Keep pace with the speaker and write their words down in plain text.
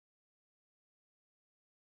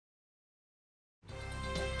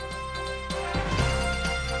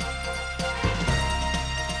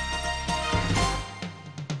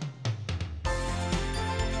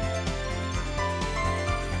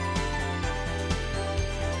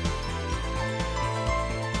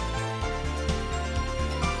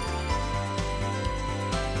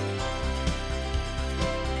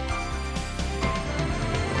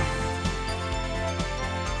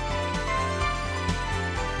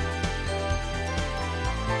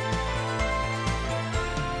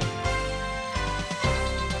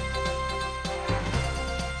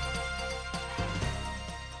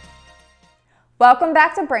Welcome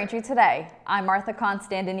back to Braintree Today. I'm Martha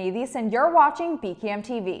Konstandinidis and you're watching BKM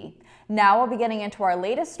TV. Now we'll be getting into our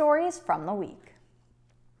latest stories from the week.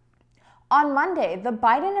 On Monday, the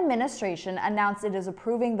Biden administration announced it is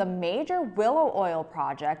approving the major Willow Oil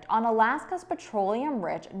project on Alaska's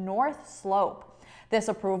petroleum-rich North Slope. This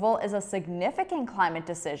approval is a significant climate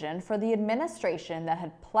decision for the administration that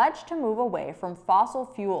had pledged to move away from fossil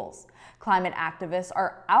fuels. Climate activists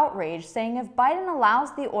are outraged, saying if Biden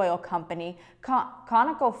allows the oil company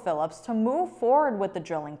ConocoPhillips to move forward with the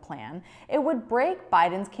drilling plan, it would break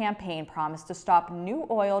Biden's campaign promise to stop new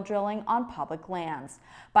oil drilling on public lands.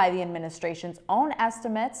 By the administration's own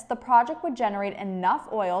estimates, the project would generate enough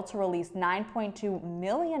oil to release 9.2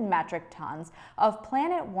 million metric tons of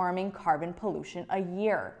planet-warming carbon pollution a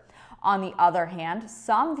year. On the other hand,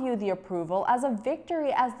 some view the approval as a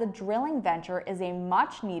victory, as the drilling venture is a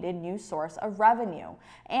much-needed new source of revenue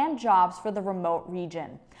and jobs for the remote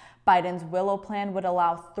region. Biden's Willow plan would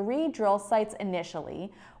allow 3 drill sites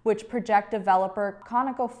initially, which project developer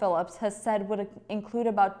ConocoPhillips has said would include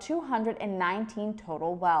about 219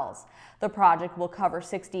 total wells. The project will cover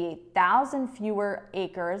 68,000 fewer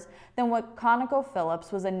acres than what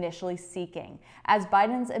ConocoPhillips was initially seeking, as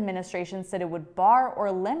Biden's administration said it would bar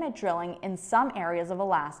or limit drilling in some areas of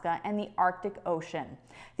Alaska and the Arctic Ocean.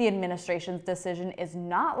 The administration's decision is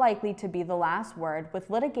not likely to be the last word, with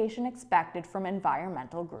litigation expected from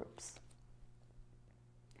environmental groups.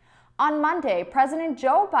 On Monday, President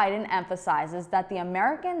Joe Biden emphasizes that the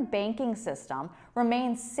American banking system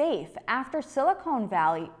remains safe after Silicon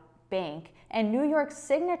Valley Bank and New York's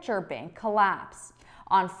Signature Bank collapse.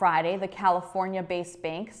 On Friday, the California-based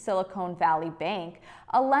bank, Silicon Valley Bank,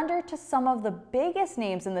 a lender to some of the biggest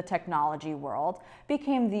names in the technology world,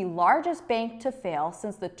 became the largest bank to fail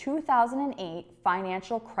since the 2008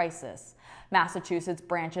 financial crisis. Massachusetts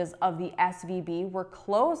branches of the SVB were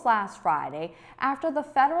closed last Friday after the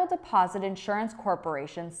Federal Deposit Insurance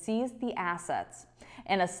Corporation seized the assets.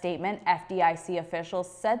 In a statement, FDIC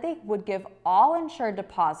officials said they would give all insured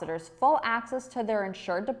depositors full access to their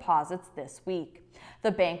insured deposits this week.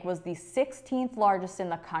 The bank was the 16th largest in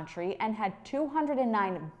the country and had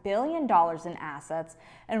 $209 billion in assets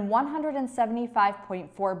and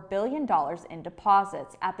 $175.4 billion in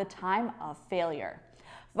deposits at the time of failure.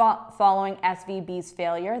 Following SVB's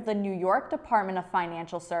failure, the New York Department of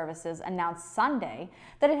Financial Services announced Sunday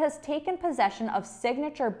that it has taken possession of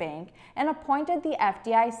Signature Bank and appointed the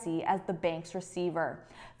FDIC as the bank's receiver.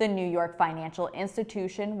 The New York financial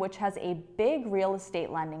institution, which has a big real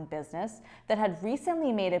estate lending business that had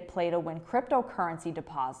recently made it play to win cryptocurrency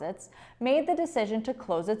deposits, made the decision to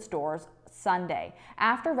close its doors Sunday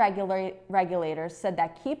after regulators said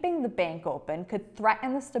that keeping the bank open could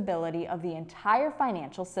threaten the stability of the entire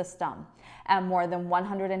financial system. At more than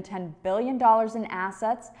 $110 billion in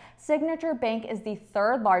assets, Signature Bank is the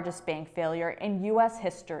 3rd largest bank failure in U.S.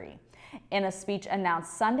 history. In a speech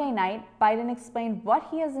announced Sunday night, Biden explained what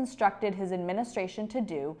he has instructed his administration to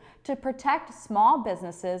do to protect small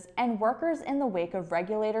businesses and workers in the wake of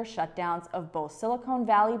regulator shutdowns of both Silicon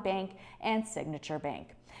Valley Bank and Signature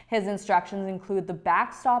Bank. His instructions include the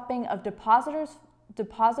backstopping of depositors'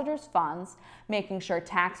 funds, making sure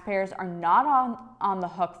taxpayers are not on the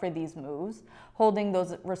hook for these moves, holding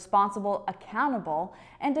those responsible accountable,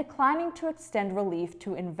 and declining to extend relief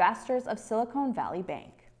to investors of Silicon Valley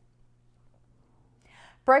Bank.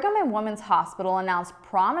 Brigham and Women's Hospital announced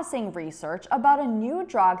promising research about a new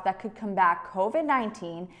drug that could combat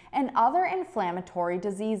COVID-19 and other inflammatory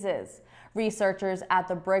diseases. Researchers at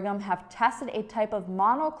the Brigham have tested a type of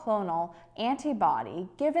monoclonal antibody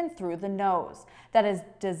given through the nose that is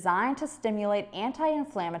designed to stimulate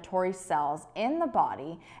anti-inflammatory cells in the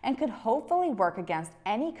body and could hopefully work against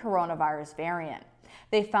any coronavirus variant.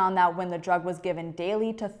 They found that when the drug was given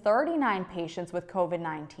daily to 39 patients with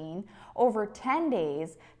COVID-19 over 10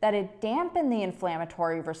 days, that it dampened the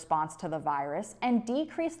inflammatory response to the virus and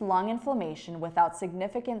decreased lung inflammation without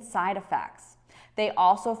significant side effects. They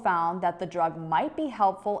also found that the drug might be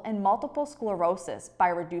helpful in multiple sclerosis by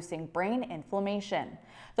reducing brain inflammation.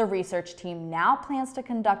 The research team now plans to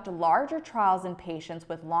conduct larger trials in patients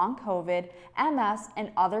with long COVID, MS,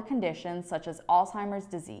 and other conditions such as Alzheimer's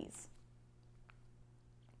disease.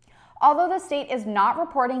 Although the state is not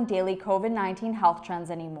reporting daily COVID-19 health trends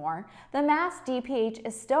anymore, the Mass DPH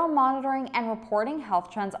is still monitoring and reporting health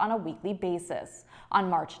trends on a weekly basis. On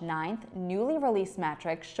March 9th, newly released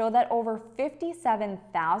metrics show that over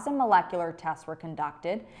 57,000 molecular tests were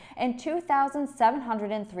conducted and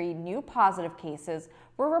 2,703 new positive cases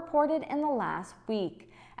were reported in the last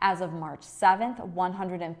week. As of March 7th,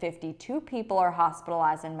 152 people are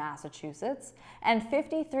hospitalized in Massachusetts and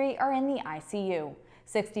 53 are in the ICU.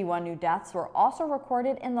 61 new deaths were also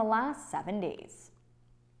recorded in the last 7 days.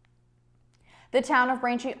 The town of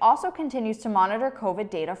Braintree also continues to monitor COVID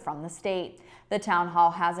data from the state. The town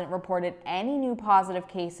hall hasn't reported any new positive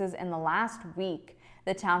cases in the last week.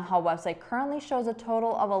 The town hall website currently shows a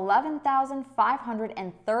total of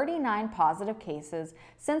 11,539 positive cases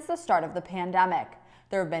since the start of the pandemic.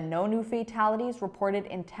 There have been no new fatalities reported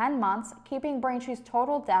in 10 months, keeping Braintree's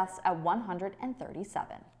total deaths at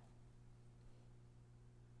 137.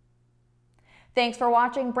 Thanks for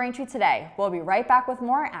watching Braintree Today. We'll be right back with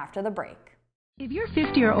more after the break. If you're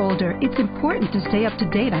 50 or older, it's important to stay up to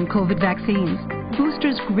date on COVID vaccines.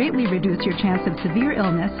 Boosters greatly reduce your chance of severe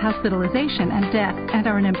illness, hospitalization, and death, and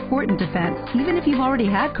are an important defense, even if you've already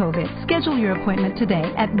had COVID. Schedule your appointment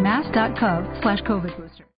today at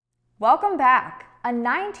mass.gov/COVIDbooster. Welcome back. A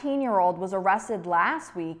 19-year-old was arrested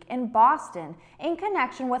last week in Boston in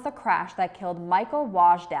connection with a crash that killed Michael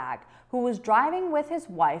Wajdag, who was driving with his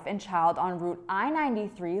wife and child on Route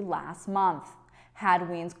I-93 last month.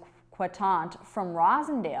 Hadween's Quatant from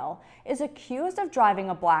Rosendale is accused of driving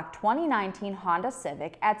a black 2019 Honda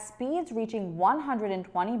Civic at speeds reaching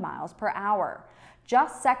 120 miles per hour,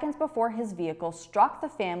 just seconds before his vehicle struck the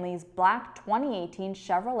family's black 2018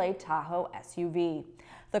 Chevrolet Tahoe SUV.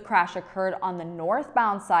 The crash occurred on the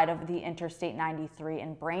northbound side of the Interstate 93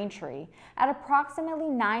 in Braintree at approximately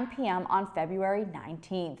 9 p.m. on February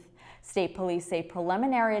 19th. State police say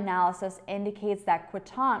preliminary analysis indicates that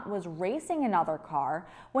Quatant was racing another car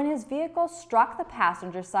when his vehicle struck the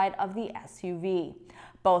passenger side of the SUV.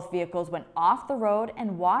 Both vehicles went off the road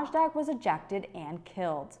and Wajdag was ejected and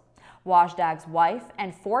killed. Wajdag's wife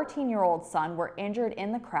and 14-year-old son were injured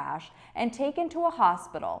in the crash and taken to a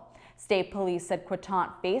hospital. State police said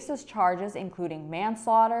Quatant faces charges including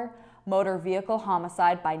manslaughter, motor vehicle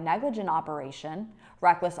homicide by negligent operation,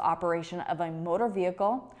 reckless operation of a motor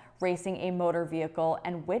vehicle, racing a motor vehicle,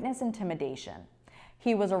 and witness intimidation.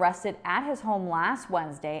 He was arrested at his home last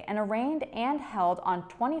Wednesday and arraigned and held on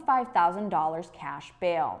 $25,000 cash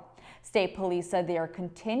bail. State police said they are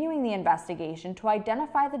continuing the investigation to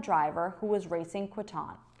identify the driver who was racing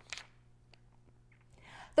Quatant.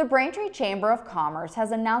 The Braintree Chamber of Commerce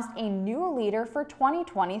has announced a new leader for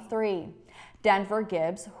 2023. Denver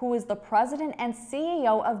Gibbs, who is the president and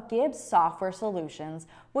CEO of Gibbs Software Solutions,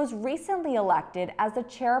 was recently elected as the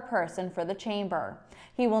chairperson for the chamber.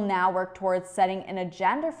 He will now work towards setting an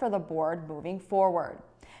agenda for the board moving forward.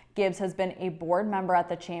 Gibbs has been a board member at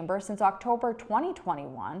the chamber since October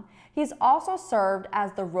 2021. He's also served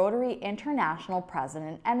as the Rotary International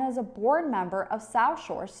president and as a board member of South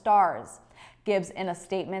Shore Stars. Gibbs, in a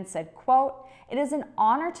statement, said, quote, "It is an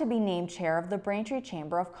honor to be named chair of the Braintree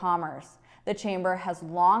Chamber of Commerce. The chamber has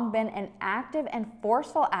long been an active and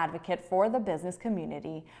forceful advocate for the business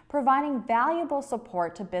community, providing valuable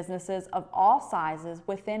support to businesses of all sizes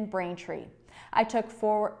within Braintree. I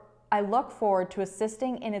look forward to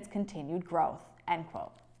assisting in its continued growth," end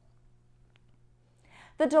quote.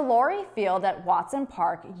 The Delory Field at Watson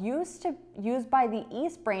Park, used by the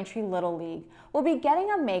East Braintree Little League, will be getting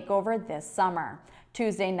a makeover this summer.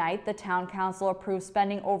 Tuesday night, the Town Council approved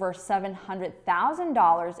spending over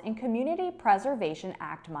 $700,000 in Community Preservation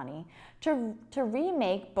Act money to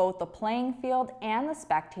remake both the playing field and the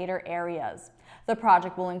spectator areas. The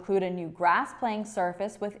project will include a new grass playing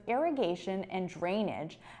surface with irrigation and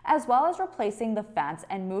drainage, as well as replacing the fence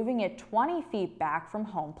and moving it 20 feet back from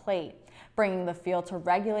home plate, bringing the field to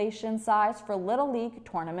regulation size for Little League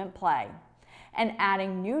tournament play, and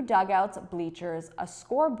adding new dugouts, bleachers, a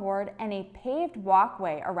scoreboard, and a paved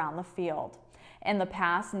walkway around the field. In the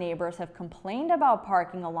past, neighbors have complained about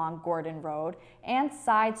parking along Gordon Road and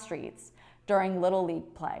side streets during Little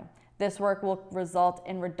League play. This work will result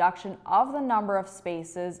in reduction of the number of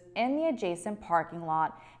spaces in the adjacent parking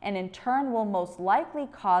lot and in turn will most likely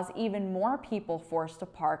cause even more people forced to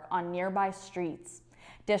park on nearby streets.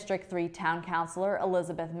 District 3 Town Councilor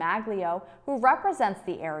Elizabeth Maglio, who represents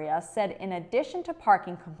the area, said in addition to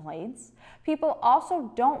parking complaints, people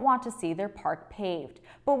also don't want to see their park paved,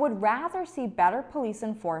 but would rather see better police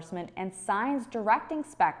enforcement and signs directing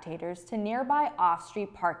spectators to nearby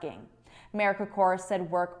off-street parking. Mayor Kokoris said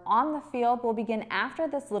work on the field will begin after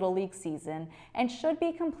this Little League season and should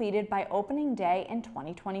be completed by opening day in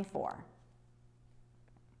 2024.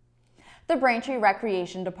 The Braintree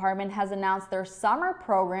Recreation Department has announced their summer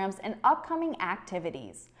programs and upcoming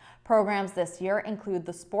activities. Programs this year include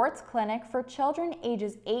the Sports Clinic for children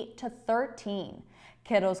ages 8 to 13,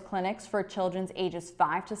 Kiddos Clinics for children ages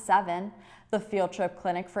 5 to 7, the Field Trip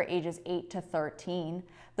Clinic for ages 8 to 13,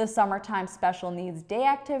 the Summertime Special Needs Day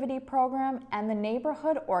Activity Program, and the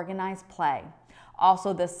Neighborhood Organized Play.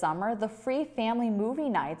 Also this summer, the free family movie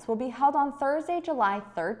nights will be held on Thursday, July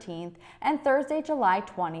 13th and Thursday, July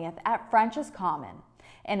 20th at French's Common.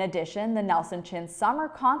 In addition, the Nelson Chin Summer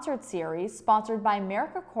Concert Series, sponsored by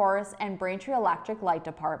America Chorus and Braintree Electric Light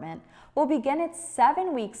Department, will begin its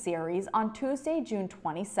 7-week series on Tuesday, June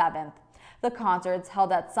 27th. The concerts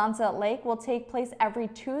held at Sunset Lake will take place every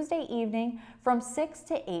Tuesday evening from 6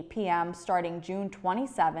 to 8 p.m. starting June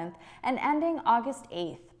 27th and ending August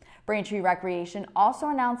 8th. Braintree Recreation also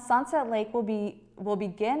announced Sunset Lake will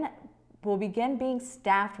begin being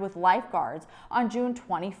staffed with lifeguards on June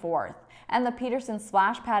 24th, and the Peterson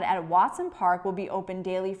Splash Pad at Watson Park will be open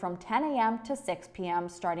daily from 10 a.m. to 6 p.m.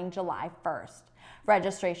 starting July 1st.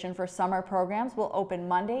 Registration for summer programs will open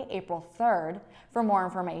Monday, April 3rd. For more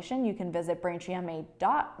information, you can visit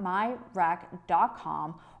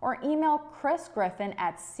braintreema.myrec.com or email Chris Griffin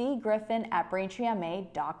at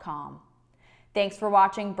cgriffin@braintreema.com. Thanks for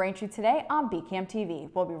watching Braintree Today on BCAM TV.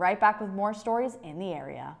 We'll be right back with more stories in the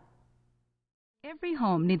area. Every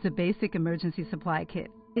home needs a basic emergency supply kit.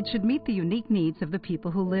 It should meet the unique needs of the people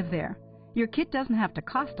who live there. Your kit doesn't have to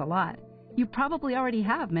cost a lot. You probably already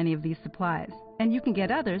have many of these supplies, and you can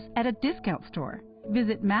get others at a discount store.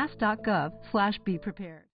 Visit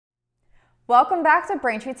mass.gov/beprepared. Welcome back to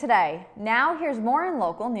Braintree Today. Now here's more in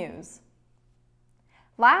local news.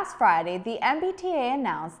 Last Friday, the MBTA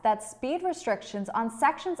announced that speed restrictions on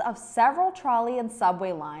sections of several trolley and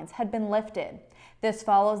subway lines had been lifted. This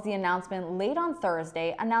follows the announcement late on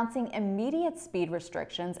Thursday announcing immediate speed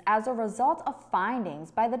restrictions as a result of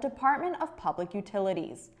findings by the Department of Public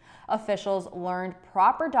Utilities. Officials learned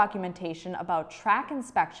proper documentation about track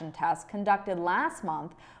inspection tests conducted last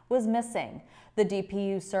month was missing. The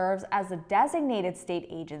DPU serves as a designated state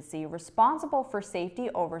agency responsible for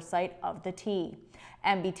safety oversight of the T.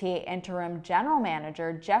 MBTA Interim General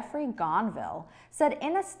Manager Jeffrey Gonville said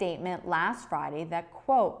in a statement last Friday that,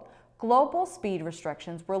 quote, global speed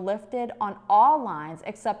restrictions were lifted on all lines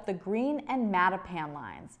except the green and Mattapan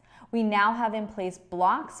lines. We now have in place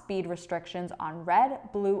block speed restrictions on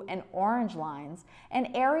red, blue, and orange lines and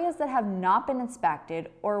areas that have not been inspected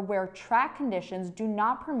or where track conditions do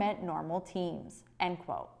not permit normal teams, end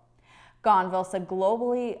quote. Gonville said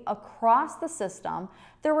globally across the system,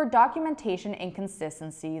 there were documentation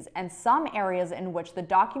inconsistencies and some areas in which the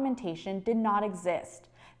documentation did not exist.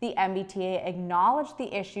 The MBTA acknowledged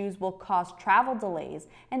the issues will cause travel delays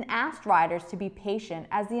and asked riders to be patient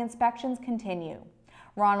as the inspections continue.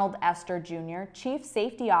 Ronald Esther Jr., Chief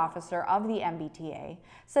Safety Officer of the MBTA,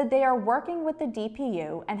 said they are working with the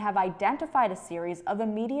DPU and have identified a series of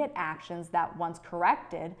immediate actions that, once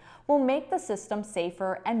corrected, will make the system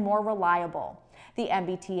safer and more reliable. The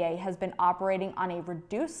MBTA has been operating on a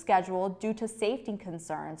reduced schedule due to safety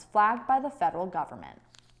concerns flagged by the federal government.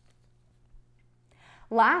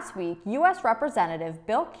 Last week, U.S. Representative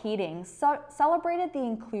Bill Keating celebrated the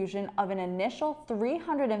inclusion of an initial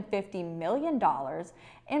 $350 million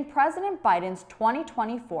in President Biden's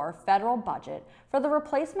 2024 federal budget for the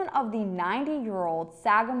replacement of the 90-year-old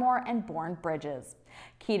Sagamore and Bourne bridges.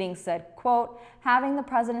 Keating said, quote, having the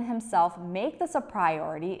president himself make this a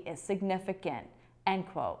priority is significant, end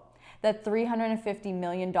quote. That $350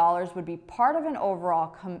 million would be part of an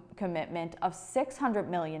overall commitment of $600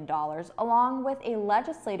 million, along with a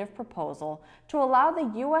legislative proposal to allow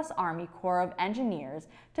the U.S. Army Corps of Engineers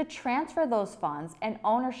to transfer those funds and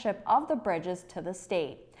ownership of the bridges to the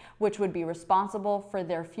state, which would be responsible for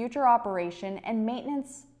their future operation and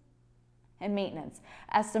maintenance.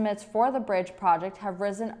 Estimates for the bridge project have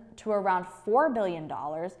risen to around $4 billion,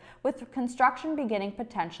 with construction beginning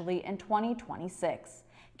potentially in 2026.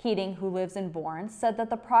 Keating, who lives in Bourne, said that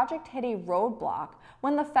the project hit a roadblock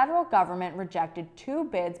when the federal government rejected 2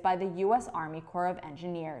 bids by the U.S. Army Corps of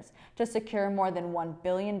Engineers to secure more than $1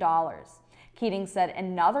 billion. Keating said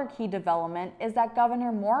another key development is that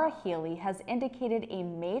Governor Maura Healey has indicated a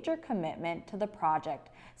major commitment to the project,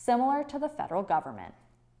 similar to the federal government.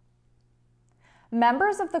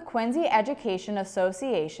 Members of the Quincy Education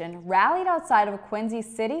Association rallied outside of Quincy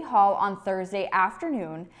City Hall on Thursday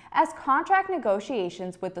afternoon as contract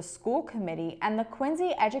negotiations with the school committee and the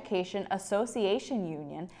Quincy Education Association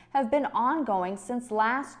Union have been ongoing since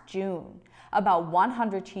last June. About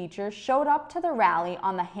 100 teachers showed up to the rally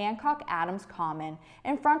on the Hancock Adams Common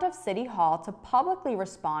in front of City Hall to publicly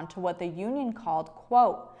respond to what the union called,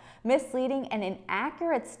 quote, misleading and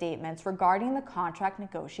inaccurate statements regarding the contract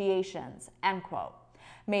negotiations, end quote,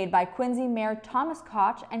 made by Quincy Mayor Thomas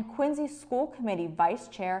Koch and Quincy School Committee Vice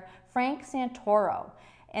Chair Frank Santoro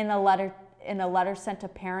in a letter sent to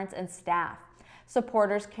parents and staff.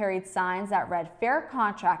 Supporters carried signs that read, "Fair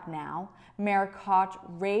contract now," Mayor Koch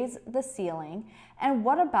raised the ceiling, and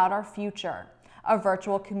 "What about our future?" A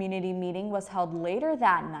virtual community meeting was held later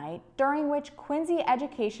that night, during which Quincy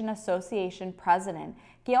Education Association President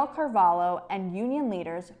Gail Carvalho and union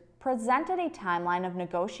leaders presented a timeline of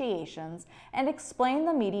negotiations and explained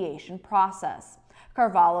the mediation process.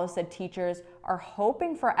 Carvalho said teachers are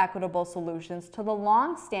hoping for equitable solutions to the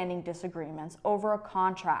long-standing disagreements over a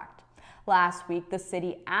contract. Last week, the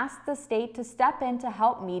city asked the state to step in to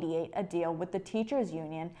help mediate a deal with the teachers'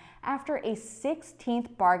 union after a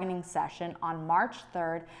 16th bargaining session on March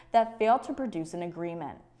 3rd that failed to produce an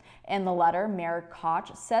agreement. In the letter, Mayor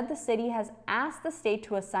Koch said the city has asked the state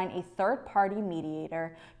to assign a third-party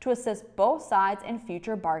mediator to assist both sides in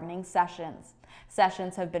future bargaining sessions.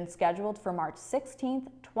 Sessions have been scheduled for March 16th,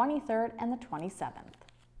 23rd, and the 27th.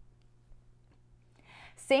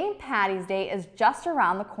 St. Paddy's Day is just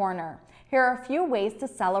around the corner. Here are a few ways to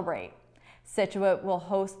celebrate. Scituate will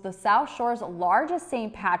host the South Shore's largest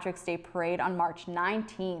St. Patrick's Day parade on March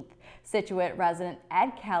 19th. Scituate resident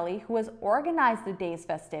Ed Kelly, who has organized the day's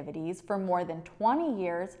festivities for more than 20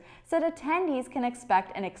 years, said attendees can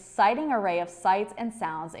expect an exciting array of sights and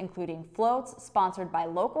sounds, including floats sponsored by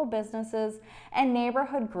local businesses and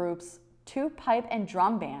neighborhood groups, 2 pipe and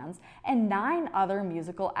drum bands, and 9 other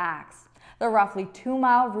musical acts. The roughly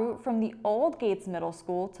 2-mile route from the Old Gates Middle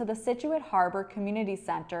School to the Scituate Harbor Community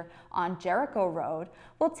Center on Jericho Road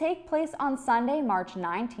will take place on Sunday, March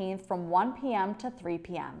 19th from 1 p.m. to 3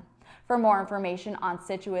 p.m. For more information on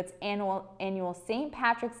Scituate's annual St.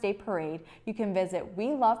 Patrick's Day Parade, you can visit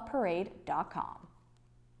weloveparade.com.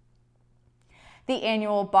 The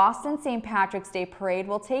annual Boston St. Patrick's Day Parade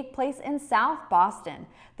will take place in South Boston,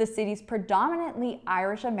 the city's predominantly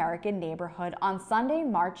Irish-American neighborhood, on Sunday,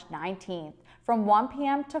 March 19th, from 1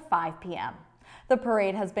 p.m. to 5 p.m. The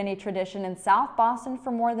parade has been a tradition in South Boston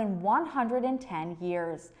for more than 110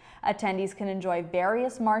 years. Attendees can enjoy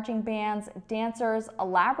various marching bands, dancers,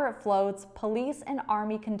 elaborate floats, police and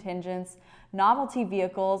army contingents, novelty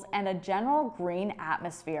vehicles, and a general green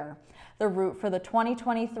atmosphere. The route for the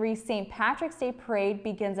 2023 St. Patrick's Day Parade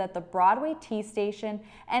begins at the Broadway T Station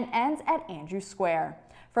and ends at Andrews Square.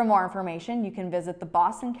 For more information, you can visit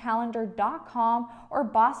thebostoncalendar.com or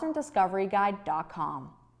bostondiscoveryguide.com.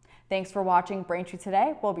 Thanks for watching Braintree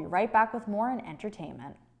Today. We'll be right back with more in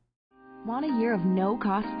entertainment. Want a year of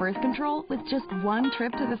no-cost birth control with just one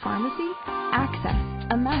trip to the pharmacy? Access,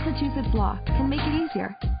 a Massachusetts law, can make it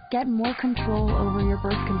easier. Get more control over your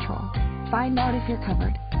birth control. Find out if you're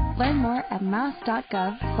covered. Learn more at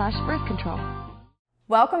mass.gov/birthcontrol.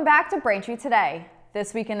 Welcome back to Braintree Today.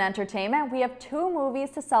 This week in entertainment, we have 2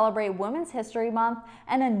 movies to celebrate Women's History Month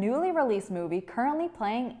and a newly released movie currently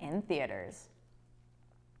playing in theaters.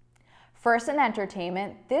 First in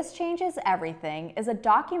entertainment, This Changes Everything is a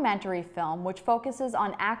documentary film which focuses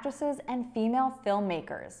on actresses and female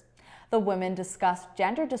filmmakers. The women discuss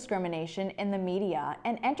gender discrimination in the media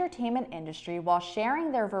and entertainment industry while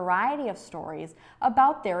sharing their variety of stories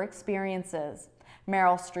about their experiences.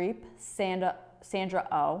 Meryl Streep, Sandra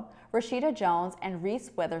Oh, Rashida Jones, and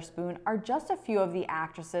Reese Witherspoon are just a few of the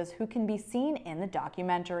actresses who can be seen in the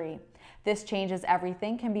documentary. This Changes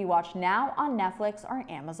Everything can be watched now on Netflix or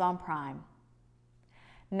Amazon Prime.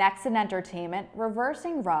 Next in entertainment,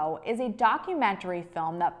 Reversing Roe is a documentary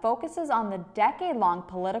film that focuses on the decade-long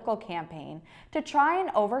political campaign to try and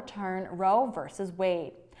overturn Roe v.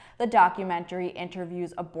 Wade. The documentary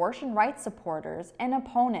interviews abortion rights supporters and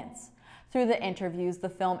opponents. Through the interviews, the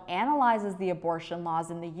film analyzes the abortion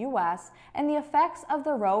laws in the U.S. and the effects of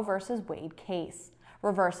the Roe v. Wade case.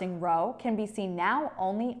 Reversing Roe can be seen now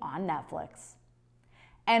only on Netflix.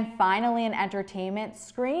 And finally in entertainment,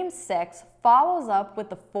 Scream 6 follows up with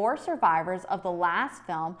the 4 survivors of the last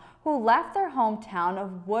film who left their hometown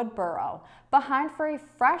of Woodboro behind for a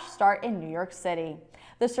fresh start in New York City.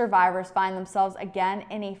 The survivors find themselves again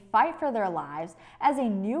in a fight for their lives as a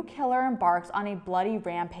new killer embarks on a bloody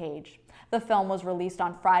rampage. The film was released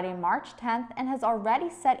on Friday, March 10th and has already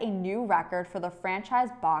set a new record for the franchise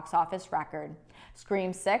box office record.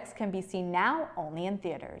 Scream 6 can be seen now only in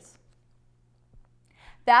theaters.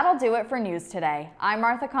 That'll do it for news today. I'm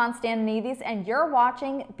Martha Konstandinidis and you're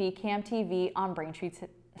watching BCAM TV on Braintree.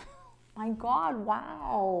 My God,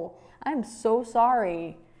 wow. I'm so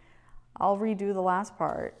sorry. I'll redo the last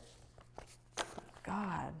part.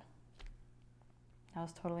 God. That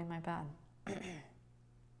was totally my bad.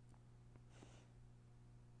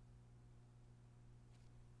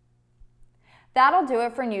 That'll do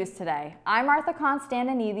it for news today. I'm Martha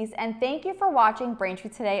Konstandinidis, and thank you for watching Braintree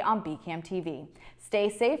Today on BCAM TV. Stay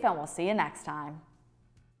safe, and we'll see you next time.